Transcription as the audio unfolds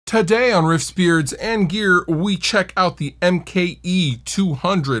Today on Riffs, Beards, and Gear, we check out the MKE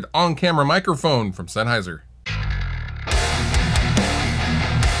 200 on-camera microphone from Sennheiser.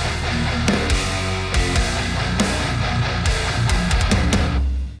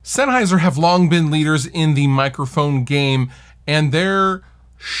 Sennheiser have long been leaders in the microphone game, and their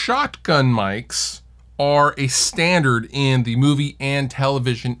shotgun mics are a standard in the movie and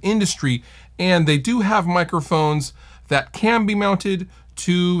television industry, and they do have microphones that can be mounted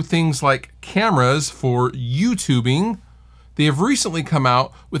to things like cameras for YouTubing. They have recently come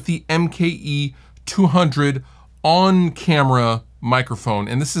out with the MKE 200 on-camera microphone,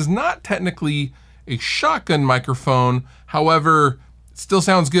 and this is not technically a shotgun microphone. However, it still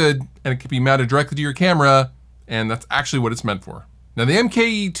sounds good, and it can be mounted directly to your camera, and that's actually what it's meant for. Now, the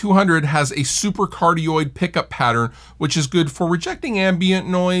MKE 200 has a supercardioid pickup pattern, which is good for rejecting ambient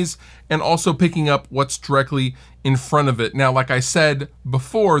noise and also picking up what's directly in front of it. Now, like I said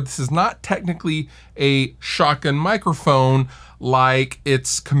before, this is not technically a shotgun microphone like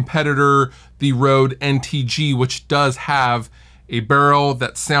its competitor, the Rode NTG, which does have a barrel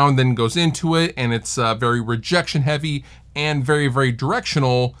that sound then goes into it, and it's very rejection heavy and very, very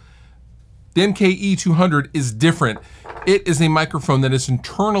directional. The MKE 200 is different. It is a microphone that is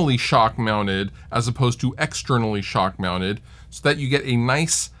internally shock mounted as opposed to externally shock mounted, so that you get a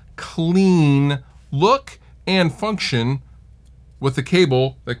nice, clean look and function with a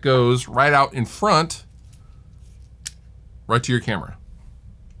cable that goes right out in front, right to your camera.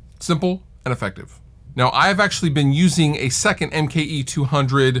 Simple and effective. Now, I've actually been using a second MKE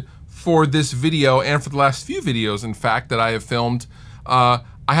 200 for this video and for the last few videos, in fact, that I have filmed.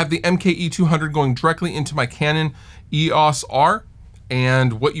 I have the MKE 200 going directly into my Canon EOS R,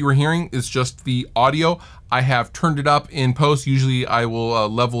 and what you were hearing is just the audio. I have turned it up in post. Usually I will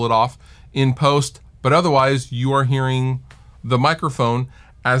level it off in post, but otherwise you are hearing the microphone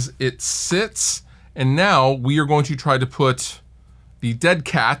as it sits. And now we are going to try to put the Dead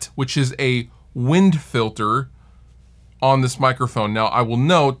Cat, which is a wind filter, on this microphone. Now, I will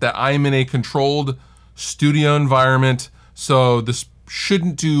note that I am in a controlled studio environment, so this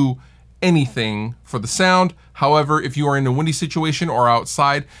shouldn't do anything for the sound. However, if you are in a windy situation or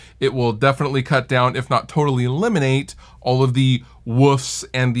outside, it will definitely cut down, if not totally eliminate, all of the woofs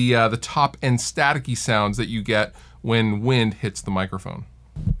and the top end staticky sounds that you get when wind hits the microphone.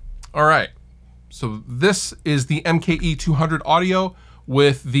 All right, so this is the MKE 200 audio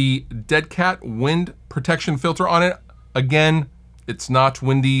with the Dead Cat wind protection filter on it. Again, it's not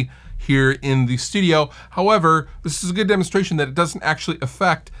windy here in the studio. However, this is a good demonstration that it doesn't actually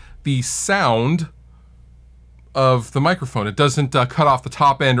affect the sound of the microphone. It doesn't cut off the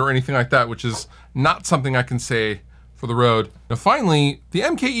top end or anything like that, which is not something I can say for the Rode. Now, finally, the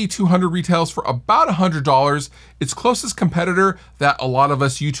MKE 200 retails for about $100. Its closest competitor that a lot of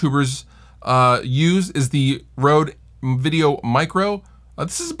us YouTubers use is the Rode Video Micro.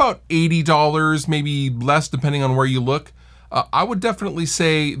 This is about $80, maybe less depending on where you look. I would definitely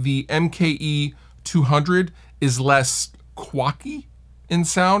say the MKE 200 is less quacky in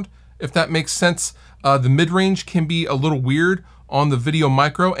sound, if that makes sense. The mid-range can be a little weird on the Video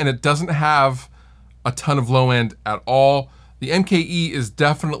Micro, and it doesn't have a ton of low end at all. The MKE is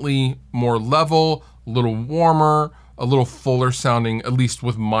definitely more level, a little warmer, a little fuller sounding, at least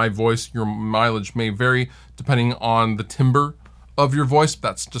with my voice. Your mileage may vary depending on the timbre of your voice.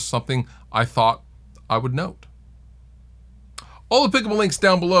 That's just something I thought I would note. All the pickable links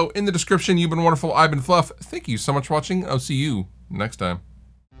down below in the description. You've been wonderful. I've been Fluff. Thank you so much for watching. I'll see you next time.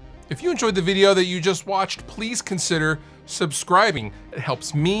 If you enjoyed the video that you just watched, please consider subscribing. It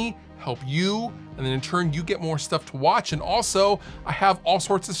helps me, help you, and then in turn you get more stuff to watch. And also, I have all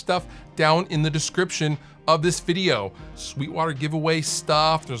sorts of stuff down in the description of this video. Sweetwater giveaway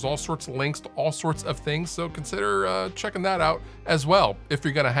stuff. There's all sorts of links to all sorts of things. So consider checking that out as well if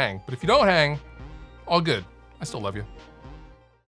you're gonna hang. But if you don't hang, all good. I still love you.